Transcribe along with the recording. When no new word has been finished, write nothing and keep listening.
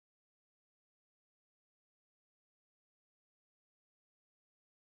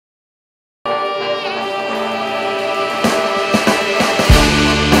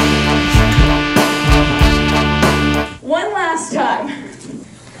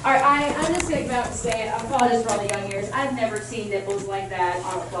All right, I'm just going to come out and say it. I apologize for all the young ears. I've never seen nipples like that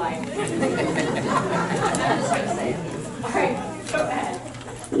on a fly. I'm just going to say it. All right, go ahead.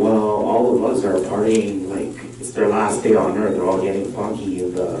 Well, all of us are partying like it's their last day on Earth. They're all getting funky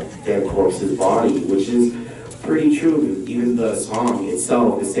in the dead corpse's body, which is pretty true. Even the song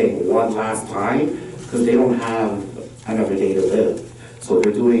itself is saying one last time because they don't have another day to live. So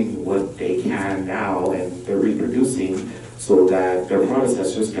they're doing what they can now and they're reproducing so that their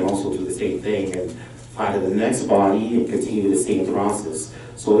predecessors can also do the same thing and fly to the next body and continue the same process.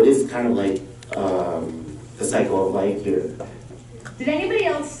 So it is kind of like the cycle of life here. Did anybody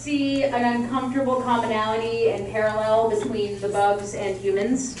else see an uncomfortable commonality and parallel between the bugs and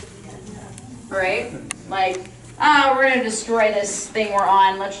humans? Right? Like, we're going to destroy this thing we're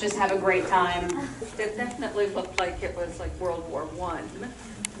on. Let's just have a great time. It definitely looked like it was like World War I,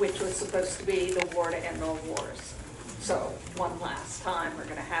 which was supposed to be the war to end all wars. So one last time we're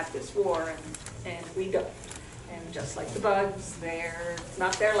going to have this war, and we don't. And just like the bugs, it's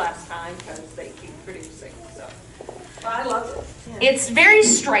not their last time because they keep producing. So I love it. Yeah. It's very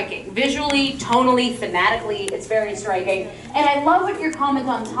striking. Visually, tonally, thematically, it's very striking. And I love what your comment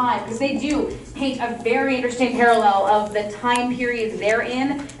on time, because they do paint a very interesting parallel of the time period they're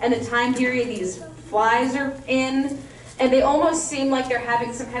in and the time period these flies are in. And they almost seem like they're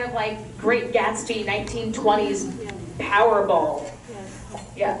having some kind of like Great Gatsby 1920s Powerball.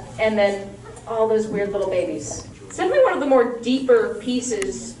 Yeah, and then all those weird little babies. It's definitely one of the more deeper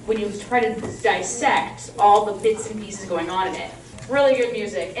pieces when you try to dissect all the bits and pieces going on in it. Really good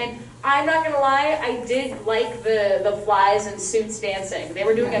music. And I'm not gonna lie, I did like the flies and suits dancing. They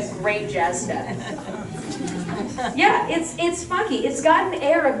were doing a great jazz step. Yeah, it's funky. It's got an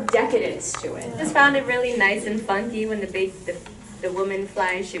air of decadence to it. I just found it really nice and funky when the woman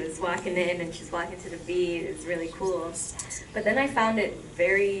fly, she was walking in and she's walking to the beat. It's really cool. But then I found it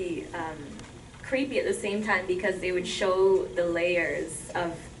very creepy at the same time because they would show the layers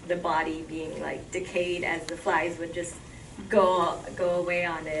of the body being like decayed as the flies would just go away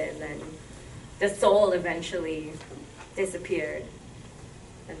on it, and then the soul eventually disappeared,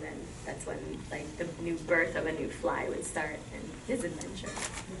 and then that's when like the new birth of a new fly would start in his adventure.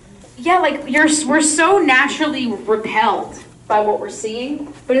 Yeah, like we're so naturally repelled by what we're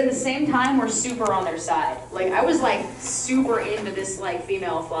seeing, but at the same time we're super on their side. Like I was like super into this like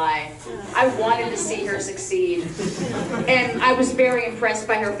female fly. I wanted to see her succeed, and I was very impressed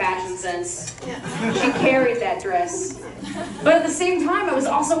by her fashion sense. She carried that dress, but at the same time I was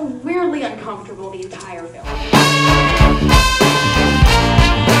also weirdly uncomfortable the entire film.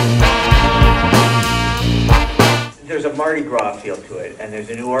 There's a Mardi Gras feel to it, and there's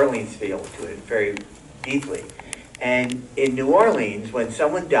a New Orleans feel to it very deeply. And in New Orleans, when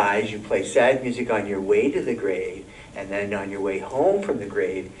someone dies, you play sad music on your way to the grave, and then on your way home from the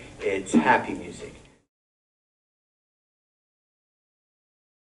grave, it's happy music.